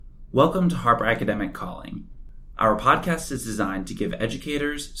Welcome to Harper Academic Calling. Our podcast is designed to give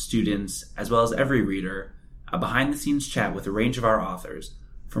educators, students, as well as every reader, a behind-the-scenes chat with a range of our authors,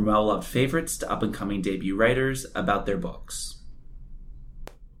 from well-loved favorites to up-and-coming debut writers, about their books.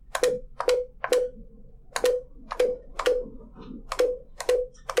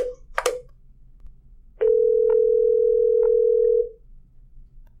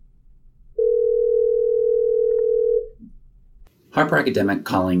 Harper Academic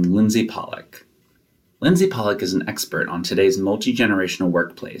calling Lindsay Pollock. Lindsay Pollock is an expert on today's multi-generational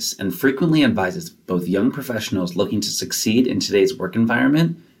workplace and frequently advises both young professionals looking to succeed in today's work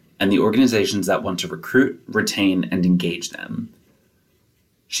environment and the organizations that want to recruit, retain, and engage them.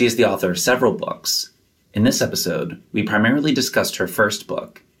 She is the author of several books. In this episode, we primarily discussed her first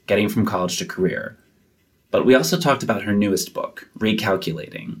book, Getting from College to Career, but we also talked about her newest book,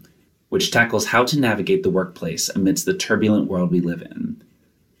 Recalculating, which tackles how to navigate the workplace amidst the turbulent world we live in.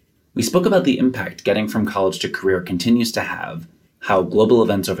 We spoke about the impact getting from college to career continues to have, how global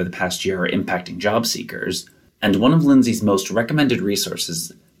events over the past year are impacting job seekers, and one of Lindsay's most recommended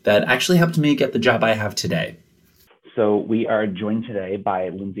resources that actually helped me get the job I have today. So we are joined today by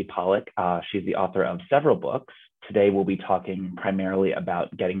Lindsay Pollock. She's the author of several books. Today we'll be talking primarily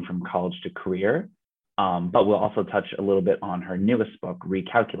about getting from college to career, but we'll also touch a little bit on her newest book,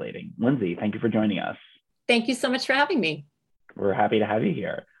 Recalculating. Lindsay, thank you for joining us. Thank you so much for having me. We're happy to have you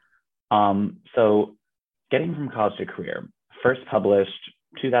here. So Getting from College to Career, first published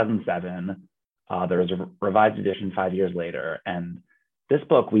 2007. There was a revised edition 5 years later. And this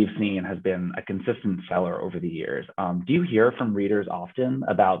book we've seen has been a consistent seller over the years. Do you hear from readers often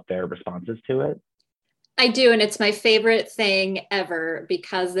about their responses to it? I do, and it's my favorite thing ever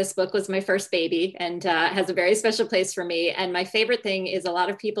because this book was my first baby and has a very special place for me. And my favorite thing is a lot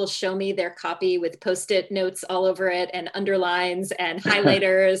of people show me their copy with Post-it notes all over it and underlines and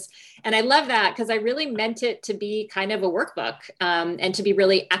highlighters. And I love that because I really meant it to be kind of a workbook and to be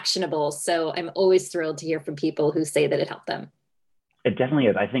really actionable. So I'm always thrilled to hear from people who say that it helped them. It definitely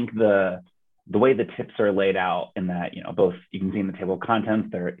is. I think the way the tips are laid out in that, both you can see in the table of contents,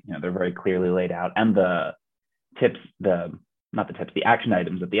 they're very clearly laid out, and the tips, the action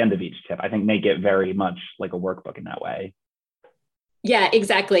items at the end of each tip, I think make it very much like a workbook in that way. Yeah,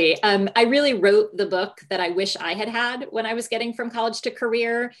 exactly. I really wrote the book that I wish I had had when I was getting from college to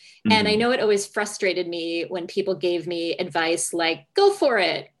career. Mm-hmm. And I know it always frustrated me when people gave me advice like, go for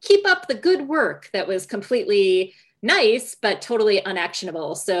it, keep up the good work, that was completely nice, but totally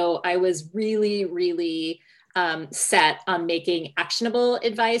unactionable. So I was really set on making actionable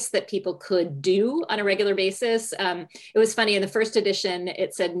advice that people could do on a regular basis. It was funny, in the first edition,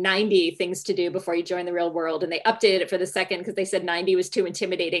 it said 90 things to do before you join the real world. And they updated it for the second because they said 90 was too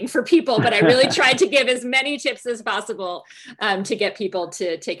intimidating for people. But I really tried to give as many tips as possible to get people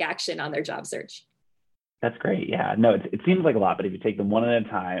to take action on their job search. That's great. Yeah, no, it seems like a lot, but if you take them one at a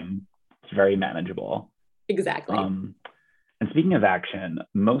time, it's very manageable. Exactly. And speaking of action,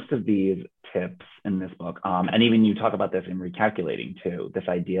 most of these tips in this book, and even you talk about this in Recalculating too, this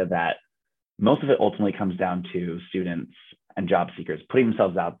idea that most of it ultimately comes down to students and job seekers putting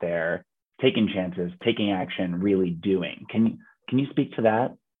themselves out there, taking chances, taking action, really doing. Can you speak to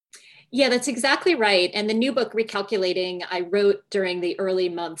that? Yeah, that's exactly right. And the new book, Recalculating, I wrote during the early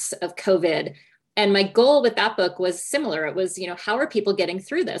months of COVID. And my goal with that book was similar. It was, how are people getting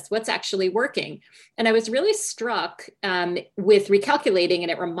through this? What's actually working? And I was really struck with Recalculating,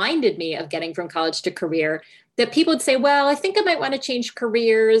 and it reminded me of Getting from College to Career, that people would say, well, I think I might want to change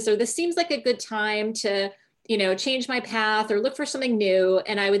careers, or this seems like a good time to, change my path or look for something new.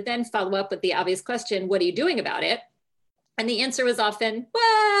 And I would then follow up with the obvious question, what are you doing about it? And the answer was often,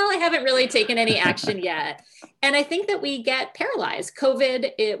 well, I haven't really taken any action yet. And I think that we get paralyzed.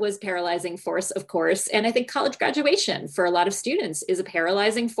 COVID, it was paralyzing force, of course. And I think college graduation for a lot of students is a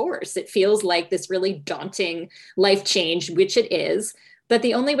paralyzing force. It feels like this really daunting life change, which it is. But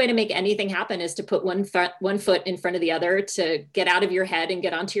the only way to make anything happen is to put one foot in front of the other, to get out of your head and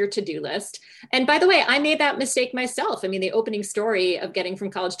get onto your to-do list. And by the way, I made that mistake myself. I mean, the opening story of Getting from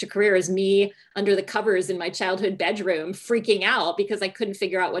College to Career is me under the covers in my childhood bedroom, freaking out because I couldn't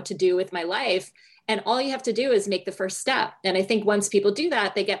figure out what to do with my life. And all you have to do is make the first step. And I think once people do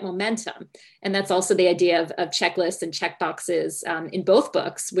that, they get momentum. And that's also the idea of checklists and check boxes in both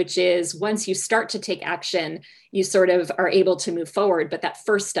books, which is once you start to take action, you sort of are able to move forward. But that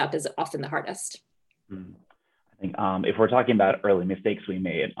first step is often the hardest. I think if we're talking about early mistakes we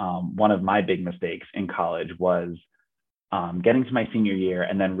made, one of my big mistakes in college was getting to my senior year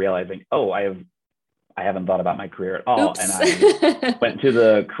and then realizing, oh, I haven't thought about my career at all. Oops. And I went to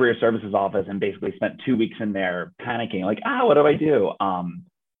the career services office and basically spent 2 weeks in there panicking, like, what do I do?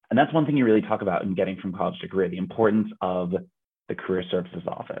 And that's one thing you really talk about in Getting from College to Career, the importance of the Career Services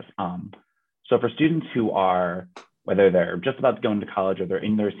Office. So for students who are, whether they're just about to go into college or they're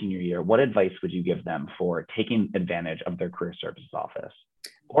in their senior year, what advice would you give them for taking advantage of their Career Services Office?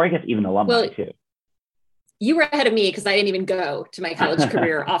 Or I guess even alumni too. You were ahead of me because I didn't even go to my college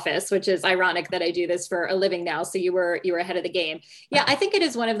career office, which is ironic that I do this for a living now. So you were ahead of the game. Yeah, I think it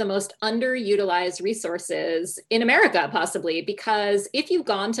is one of the most underutilized resources in America, possibly, because if you've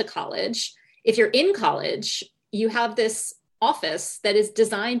gone to college, if you're in college, you have this office that is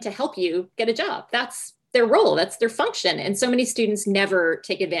designed to help you get a job. That's their role, that's their function. And so many students never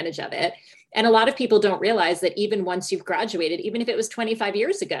take advantage of it. And a lot of people don't realize that even once you've graduated, even if it was 25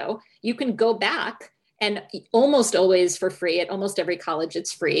 years ago, you can go back and almost always for free, at almost every college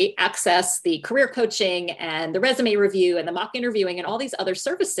it's free, access the career coaching and the resume review and the mock interviewing and all these other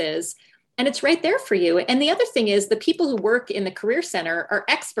services. And it's right there for you. And the other thing is the people who work in the Career Center are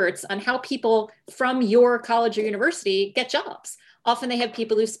experts on how people from your college or university get jobs. Often they have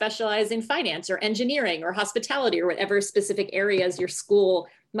people who specialize in finance or engineering or hospitality or whatever specific areas your school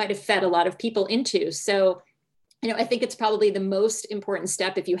might have fed a lot of people into. So I think it's probably the most important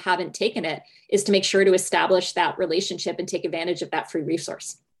step if you haven't taken it is to make sure to establish that relationship and take advantage of that free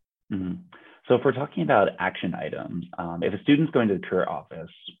resource. Mm-hmm. So if we're talking about action items, if a student's going to the career office,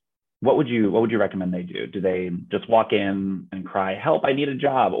 what would you recommend they do? Do they just walk in and cry, help, I need a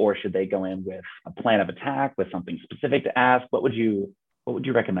job? Or should they go in with a plan of attack, with something specific to ask? What would you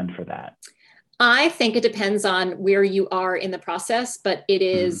recommend for that? I think it depends on where you are in the process, but it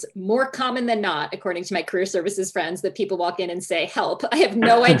is more common than not, according to my career services friends, that people walk in and say, help, I have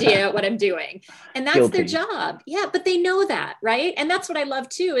no idea what I'm doing. And that's Guilty. Their job. Yeah, but they know that, right? And that's what I love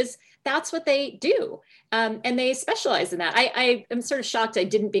too, is that's what they do. And they specialize in that. I am sort of shocked I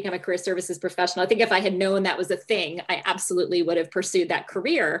didn't become a career services professional. I think if I had known that was a thing, I absolutely would have pursued that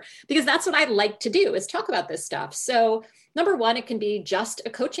career because that's what I like to do is talk about this stuff. So number one, it can be just a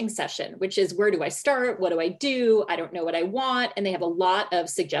coaching session, which is where do I start? What do I do? I don't know what I want. And they have a lot of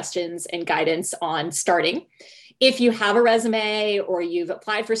suggestions and guidance on starting. If you have a resume or you've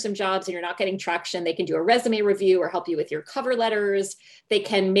applied for some jobs and you're not getting traction, they can do a resume review or help you with your cover letters. They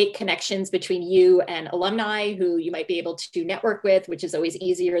can make connections between you and alumni who you might be able to network with, which is always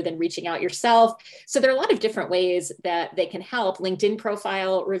easier than reaching out yourself. So there are a lot of different ways that they can help. LinkedIn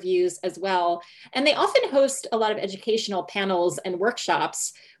profile reviews as well. And they often host a lot of educational panels and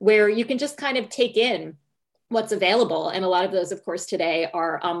workshops where you can just kind of take in what's available. And a lot of those, of course, today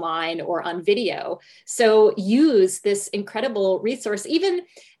are online or on video. So use this incredible resource. Even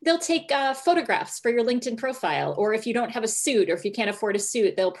they'll take photographs for your LinkedIn profile, or if you don't have a suit or if you can't afford a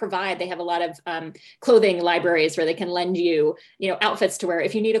suit, they have a lot of clothing libraries where they can lend you, outfits to wear.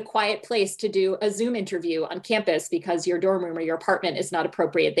 If you need a quiet place to do a Zoom interview on campus because your dorm room or your apartment is not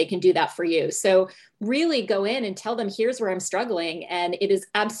appropriate, they can do that for you. So really go in and tell them, here's where I'm struggling. And it is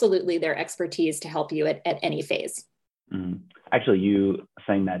absolutely their expertise to help you at any phase. Mm-hmm. Actually, you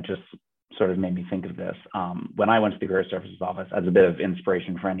saying that just sort of made me think of this. When I went to the Career Services Office, as a bit of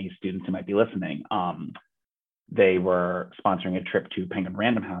inspiration for any students who might be listening, they were sponsoring a trip to Penguin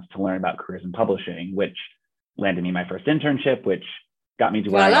Random House to learn about careers in publishing, which landed me my first internship, which got me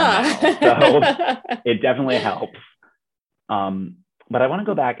to where I am now. So it definitely helps. But I want to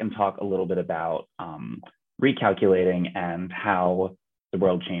go back and talk a little bit about recalculating and how the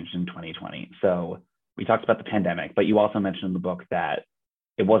world changed in 2020. So we talked about the pandemic, but you also mentioned in the book that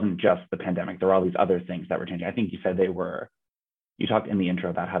it wasn't just the pandemic. There were all these other things that were changing. I think you said you talked in the intro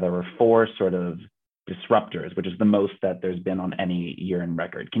about how there were 4 sort of disruptors, which is the most that there's been on any year in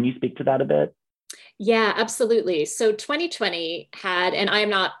record. Can you speak to that a bit? Yeah, absolutely. So 2020 had, and I am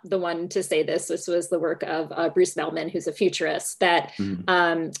not the one to say this was the work of Bruce Mehlman, who's a futurist, that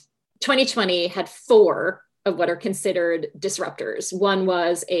 2020 had 4 of what are considered disruptors. One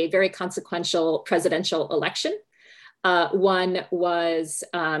was a very consequential presidential election. One was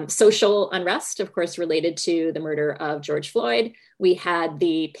social unrest, of course, related to the murder of George Floyd. We had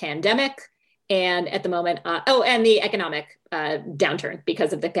the pandemic, and at the moment, and the economic downturn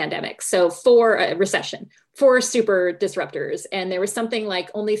because of the pandemic. So 4 recession, 4 super disruptors. And there was something like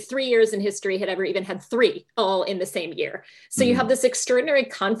only 3 years in history had ever even had 3 all in the same year. So you have this extraordinary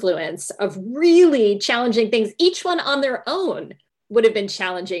confluence of really challenging things, each one on their own would have been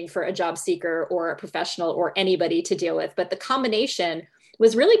challenging for a job seeker or a professional or anybody to deal with. But the combination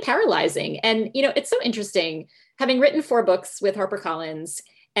was really paralyzing. And, it's so interesting, having written 4 books with HarperCollins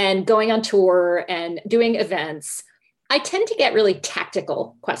and going on tour and doing events, I tend to get really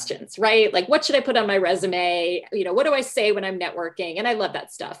tactical questions, right? Like, what should I put on my resume? What do I say when I'm networking? And I love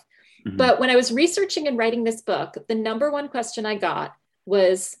that stuff. Mm-hmm. But when I was researching and writing this book, the number one question I got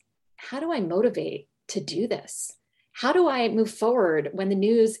was, how do I motivate to do this? How do I move forward when the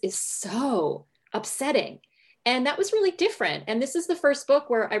news is so upsetting? And that was really different. And this is the first book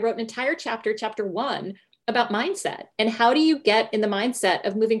where I wrote an entire chapter, chapter 1, about mindset. And how do you get in the mindset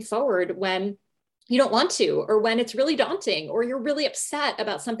of moving forward when you don't want to, or when it's really daunting, or you're really upset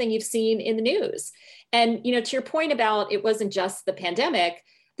about something you've seen in the news? And, to your point about it wasn't just the pandemic,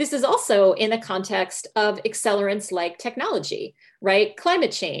 this is also in the context of accelerants like technology, right?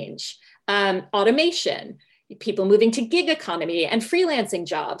 Climate change, automation, people moving to gig economy and freelancing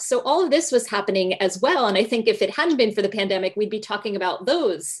jobs. So all of this was happening as well. And I think if it hadn't been for the pandemic, we'd be talking about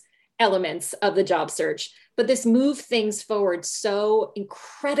those elements of the job search. But this moved things forward so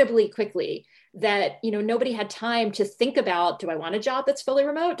incredibly quickly that, nobody had time to think about, do I want a job that's fully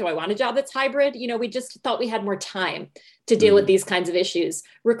remote? Do I want a job that's hybrid? We just thought we had more time to deal with these kinds of issues.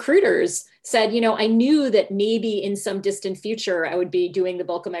 Recruiters said, I knew that maybe in some distant future, I would be doing the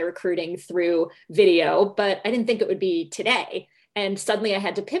bulk of my recruiting through video, but I didn't think it would be today. And suddenly I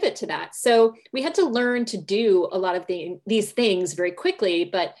had to pivot to that. So we had to learn to do a lot of these things very quickly.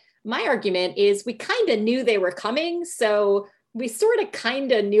 But my argument is we kind of knew they were coming. So we sort of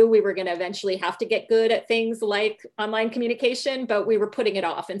kind of knew we were going to eventually have to get good at things like online communication, but we were putting it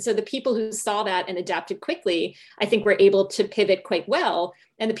off. And so the people who saw that and adapted quickly, I think were able to pivot quite well.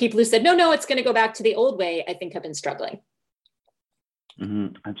 And the people who said, no, it's going to go back to the old way, I think have been struggling.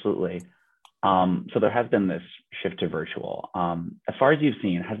 Absolutely. So there has been this shift to virtual. As far as you've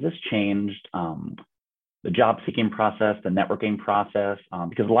seen, has this changed the job seeking process, the networking process?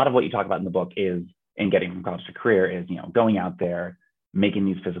 Because a lot of what you talk about in the book is in getting from college to career is, going out there, making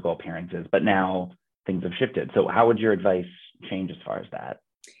these physical appearances, but now things have shifted. So how would your advice change as far as that?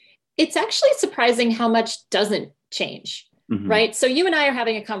 It's actually surprising how much doesn't change, right? So you and I are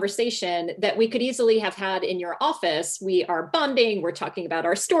having a conversation that we could easily have had in your office. We are bonding, we're talking about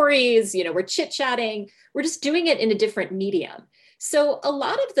our stories, we're chit-chatting, we're just doing it in a different medium. So a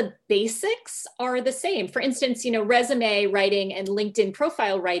lot of the basics are the same. For instance, resume writing and LinkedIn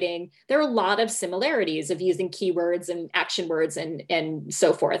profile writing, there are a lot of similarities of using keywords and action words and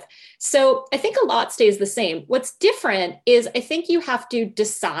so forth. So I think a lot stays the same. What's different is I think you have to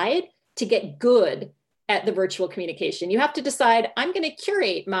decide to get good at the virtual communication. You have to decide, I'm going to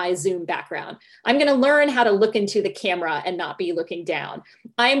curate my Zoom background. I'm going to learn how to look into the camera and not be looking down.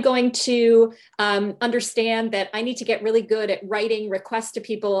 I'm going to understand that I need to get really good at writing requests to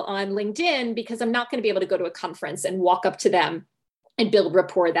people on LinkedIn because I'm not going to be able to go to a conference and walk up to them and build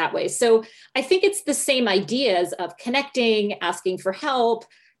rapport that way. So I think it's the same ideas of connecting, asking for help,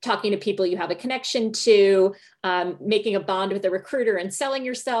 talking to people you have a connection to, making a bond with a recruiter and selling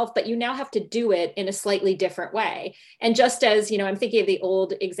yourself, but you now have to do it in a slightly different way. And just as, I'm thinking of the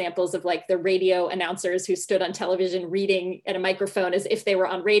old examples of like the radio announcers who stood on television reading at a microphone as if they were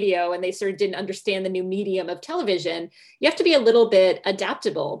on radio and they sort of didn't understand the new medium of television, you have to be a little bit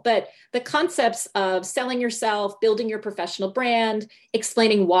adaptable. But the concepts of selling yourself, building your professional brand,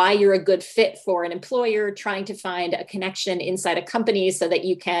 explaining why you're a good fit for an employer, trying to find a connection inside a company so that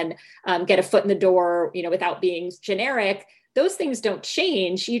you can get a foot in the door, without being generic, those things don't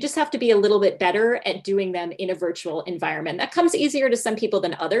change. You just have to be a little bit better at doing them in a virtual environment. That comes easier to some people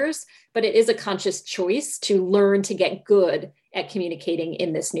than others, but it is a conscious choice to learn to get good at communicating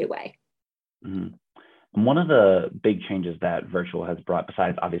in this new way. And one of the big changes that virtual has brought,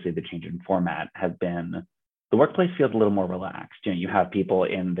 besides obviously the change in format, has been the workplace feels a little more relaxed. You have people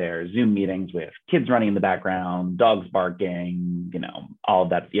in their Zoom meetings with kids running in the background, dogs barking, all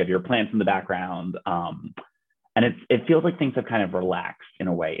of that. You have your plants in the background. And it feels like things have kind of relaxed in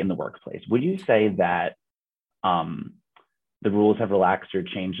a way in the workplace. Would you say that the rules have relaxed or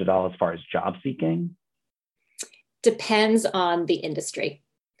changed at all as far as job seeking? Depends on the industry.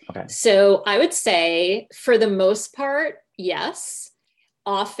 Okay. So I would say for the most part, yes.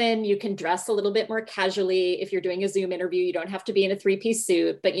 Often you can dress a little bit more casually. If you're doing a Zoom interview, you don't have to be in a 3-piece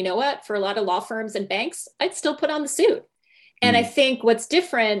suit. But you know what? For a lot of law firms and banks, I'd still put on the suit. And I think what's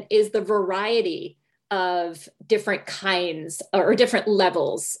different is the variety of different kinds or different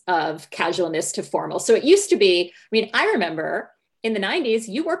levels of casualness to formal. So it used to be, I remember in the 90s,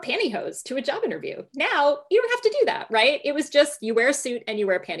 you wore pantyhose to a job interview. Now you don't have to do that, right? It was just you wear a suit and you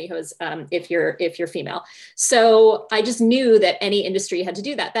wear pantyhose if you're female. So I just knew that any industry had to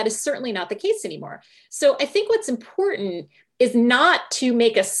do that. That is certainly not the case anymore. So I think what's important is not to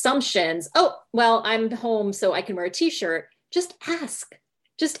make assumptions. Oh, well, I'm home, so I can wear a t-shirt. Just ask.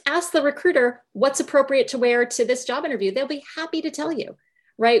 Just ask the recruiter what's appropriate to wear to this job interview. They'll be happy to tell you,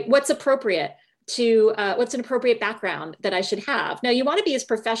 right? What's appropriate what's an appropriate background that I should have. Now, you want to be as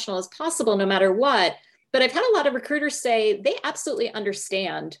professional as possible, no matter what, But I've had a lot of recruiters say they absolutely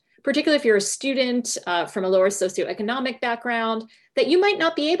understand, particularly if you're a student from a lower socioeconomic background, that you might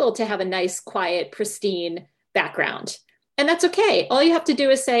not be able to have a nice, quiet, pristine background. And that's okay. All you have to do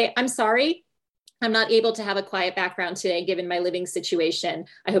is say, I'm sorry, I'm not able to have a quiet background today, given my living situation.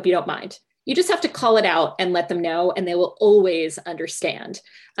 I hope you don't mind. You just have to call it out and let them know, and they will always understand.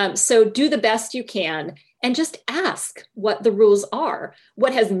 So do the best you can and just ask what the rules are.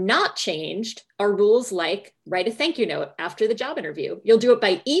 What has not changed are rules like write a thank you note after the job interview. You'll do it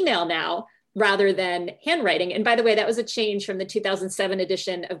by email now rather than handwriting. And by the way, that was a change from the 2007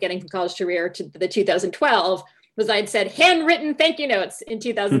 edition of Getting from College to Career to the 2012, was I'd said handwritten thank you notes in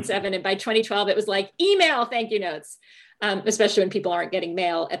 2007. And by 2012, it was like email thank you notes. Especially when people aren't getting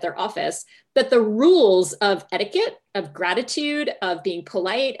mail at their office. But the rules of etiquette, of gratitude, of being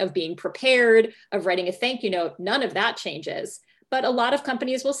polite, of being prepared, of writing a thank you note, none of that changes. But a lot of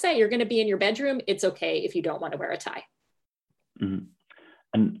companies will say, you're going to be in your bedroom. It's okay if you don't want to wear a tie. Mm-hmm.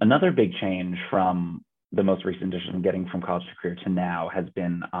 And another big change from the most recent edition of Getting from College to Career to now has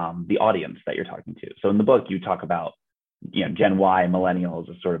been the audience that you're talking to. So in the book, you talk about Gen Y, millennials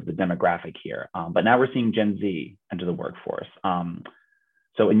is sort of the demographic here. But now we're seeing Gen Z enter the workforce.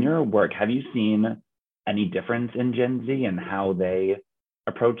 So in your work, have you seen any difference in Gen Z and how they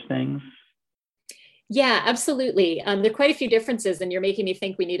approach things? Yeah, absolutely. There are quite a few differences, and you're making me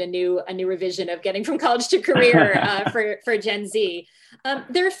think we need a new revision of Getting from College to Career for Gen Z.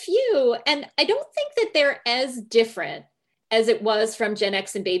 There are a few, and I don't think that they're as different as it was from Gen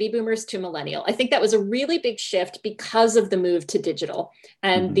X and baby boomers to millennial. I think that was a really big shift because of the move to digital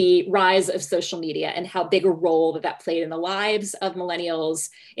and the rise of social media and how big a role that played in the lives of millennials,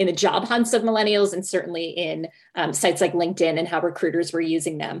 in the job hunts of millennials, and certainly in sites like LinkedIn and how recruiters were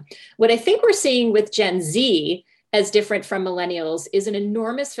using them. What I think we're seeing with Gen Z as different from millennials is an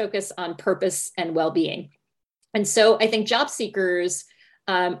enormous focus on purpose and well-being. And so I think job seekers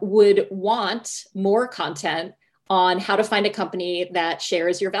would want more content on how to find a company that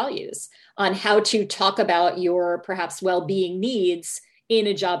shares your values, on how to talk about your perhaps well-being needs in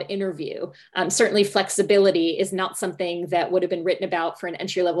a job interview. Certainly flexibility is not something that would have been written about for an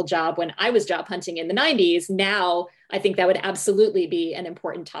entry-level job when I was job hunting in the 90s. Now, I think that would absolutely be an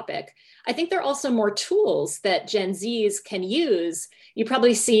important topic. I think there are also more tools that Gen Zs can use. You've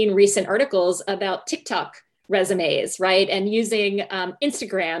probably seen recent articles about TikTok resumes, right? And using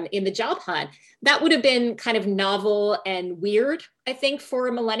Instagram in the job hunt. That would have been kind of novel and weird, I think,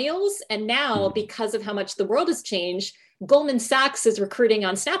 for millennials. And now, because of how much the world has changed, Goldman Sachs is recruiting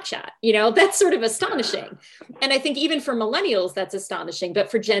on Snapchat. That's sort of astonishing. And I think even for millennials, that's astonishing.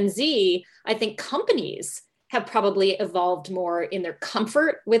 But for Gen Z, I think companies have probably evolved more in their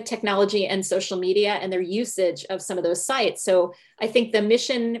comfort with technology and social media and their usage of some of those sites. So I think the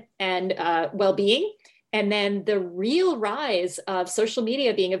mission and well-being, and then the real rise of social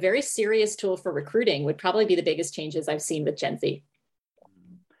media being a very serious tool for recruiting would probably be the biggest changes I've seen with Gen Z.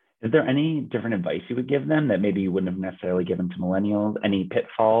 Is there any different advice you would give them that maybe you wouldn't have necessarily given to millennials? Any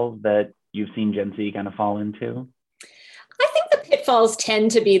pitfalls that you've seen Gen Z kind of fall into? I think the pitfalls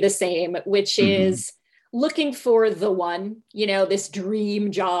tend to be the same, which is looking for the one, this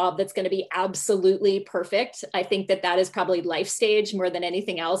dream job that's going to be absolutely perfect. I think that is probably life stage more than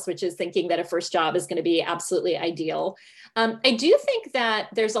anything else, which is thinking that a first job is going to be absolutely ideal. I do think that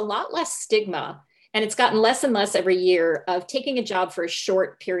there's a lot less stigma, and it's gotten less and less every year, of taking a job for a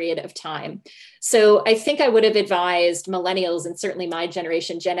short period of time. So I think I would have advised millennials, and certainly my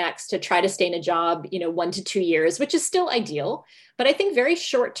generation, Gen X, to try to stay in a job, 1 to 2 years, which is still ideal. But I think very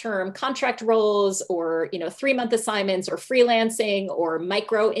short-term contract roles or, 3-month assignments or freelancing or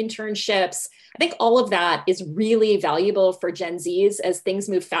micro internships, I think all of that is really valuable for Gen Zs as things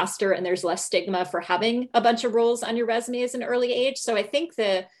move faster and there's less stigma for having a bunch of roles on your resume as an early age. So I think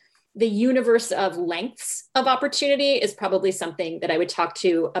the universe of lengths of opportunity is probably something that I would talk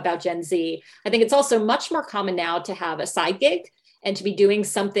to about Gen Z. I think it's also much more common now to have a side gig and to be doing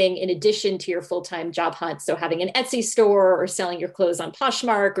something in addition to your full-time job hunt. So having an Etsy store or selling your clothes on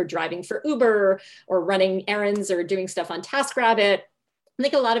Poshmark or driving for Uber or running errands or doing stuff on TaskRabbit. I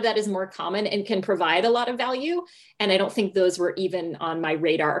think a lot of that is more common and can provide a lot of value. And I don't think those were even on my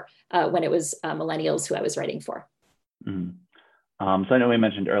radar when it was millennials who I was writing for. Mm-hmm. So I know we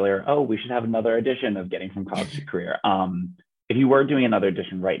mentioned earlier, we should have another edition of Getting from College to Career. If you were doing another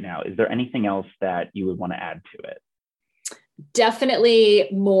edition right now, is there anything else that you would want to add to it? Definitely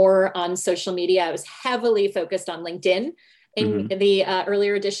more on social media. I was heavily focused on LinkedIn in the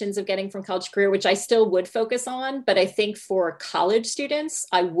earlier editions of Getting from College to Career, which I still would focus on. But I think for college students,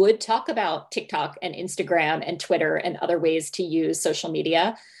 I would talk about TikTok and Instagram and Twitter and other ways to use social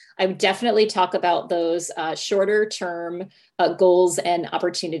media. I would definitely talk about those shorter term goals and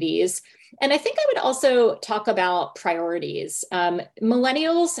opportunities. And I think I would also talk about priorities.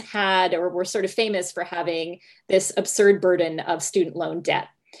 Millennials had, or were sort of famous for having this absurd burden of student loan debt.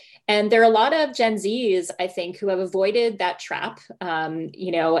 And there are a lot of Gen Zs, I think, who have avoided that trap,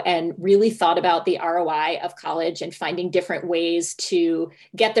 and really thought about the ROI of college and finding different ways to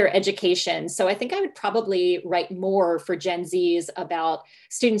get their education. So I think I would probably write more for Gen Zs about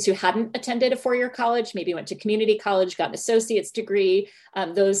students who hadn't attended a four-year college, maybe went to community college, got an associate's degree,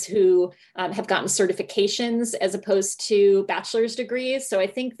 those who have gotten certifications as opposed to bachelor's degrees. So I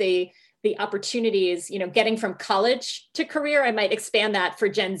think the opportunities, getting from college to career, I might expand that for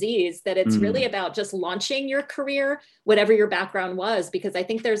Gen Zs, that it's really about just launching your career, whatever your background was, because I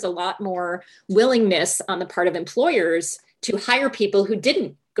think there's a lot more willingness on the part of employers to hire people who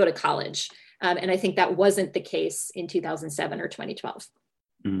didn't go to college. And I think that wasn't the case in 2007 or 2012.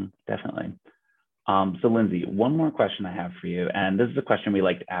 Definitely. So Lindsay, one more question I have for you, and this is a question we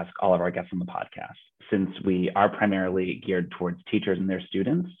like to ask all of our guests on the podcast. Since we are primarily geared towards teachers and their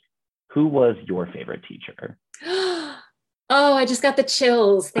students, who was your favorite teacher? Oh, I just got the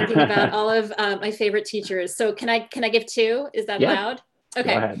chills thinking about all of my favorite teachers. So can I give two? Is that allowed?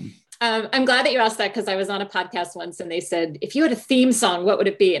 Okay. Go ahead. I'm glad that you asked that, because I was on a podcast once and they said, if you had a theme song, what would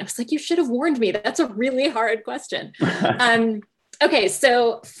it be? And I was like, you should have warned me. That's a really hard question. Okay,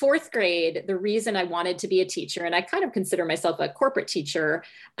 so fourth grade, the reason I wanted to be a teacher, and I kind of consider myself a corporate teacher,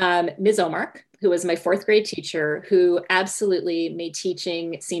 Ms. Omark, who was my fourth grade teacher, who absolutely made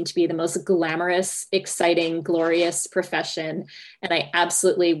teaching seem to be the most glamorous, exciting, glorious profession. And I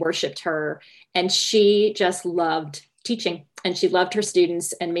absolutely worshiped her. And she just loved teaching, and she loved her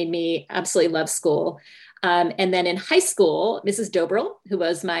students and made me absolutely love school. And then in high school, Mrs. Dobril, who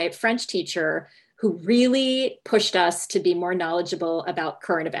was my French teacher, who really pushed us to be more knowledgeable about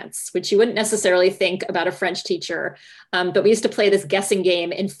current events, which you wouldn't necessarily think about a French teacher. But we used to play this guessing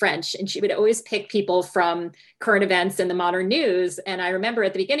game in French, and she would always pick people from current events and the modern news. And I remember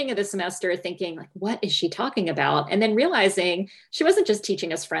at the beginning of the semester thinking, like, what is she talking about? And then realizing she wasn't just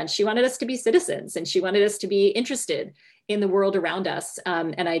teaching us French. She wanted us to be citizens, and she wanted us to be interested in the world around us.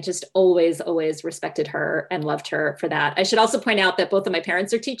 And I just always respected her and loved her for that. I should also point out that both of my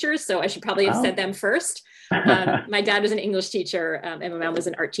parents are teachers, so I should probably have said them first. My dad was an English teacher, and my mom was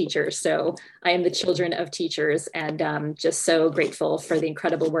an art teacher. So I am the children of teachers, and just so grateful for the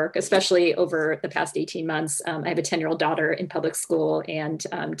incredible work, especially over the past 18 months. I have a 10-year-old daughter in public school, and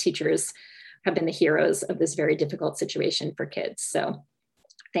teachers have been the heroes of this very difficult situation for kids. So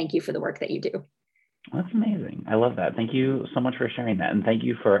thank you for the work that you do. That's amazing. I love that. Thank you so much for sharing that. And thank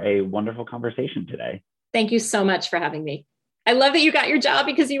you for a wonderful conversation today. Thank you so much for having me. I love that you got your job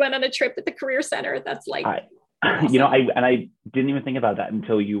because you went on a trip at the Career Center. That's like, awesome. I didn't even think about that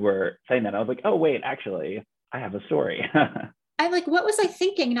until you were saying that. I was like, oh, wait, actually, I have a story. I'm like, what was I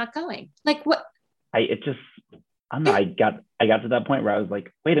thinking not going? Like what? I don't know. I got to that point where I was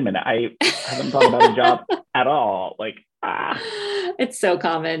like, wait a minute, I haven't thought about a job at all. Like, It's so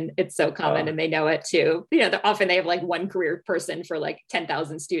common. It's so common. And they know it too. Often they have like one career person for like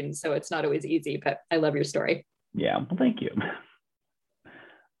 10,000 students. So it's not always easy, but I love your story. Yeah. Well, thank you.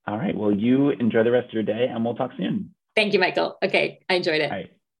 All right. Well, you enjoy the rest of your day, and we'll talk soon. Thank you, Michael. Okay. I enjoyed it. All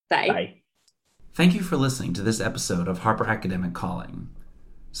right. Bye. Bye. Thank you for listening to this episode of Harper Academic Calling.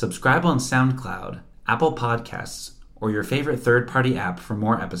 Subscribe on SoundCloud, Apple Podcasts, or your favorite third-party app for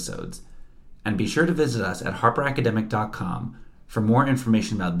more episodes. And be sure to visit us at harperacademic.com for more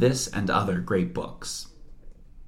information about this and other great books.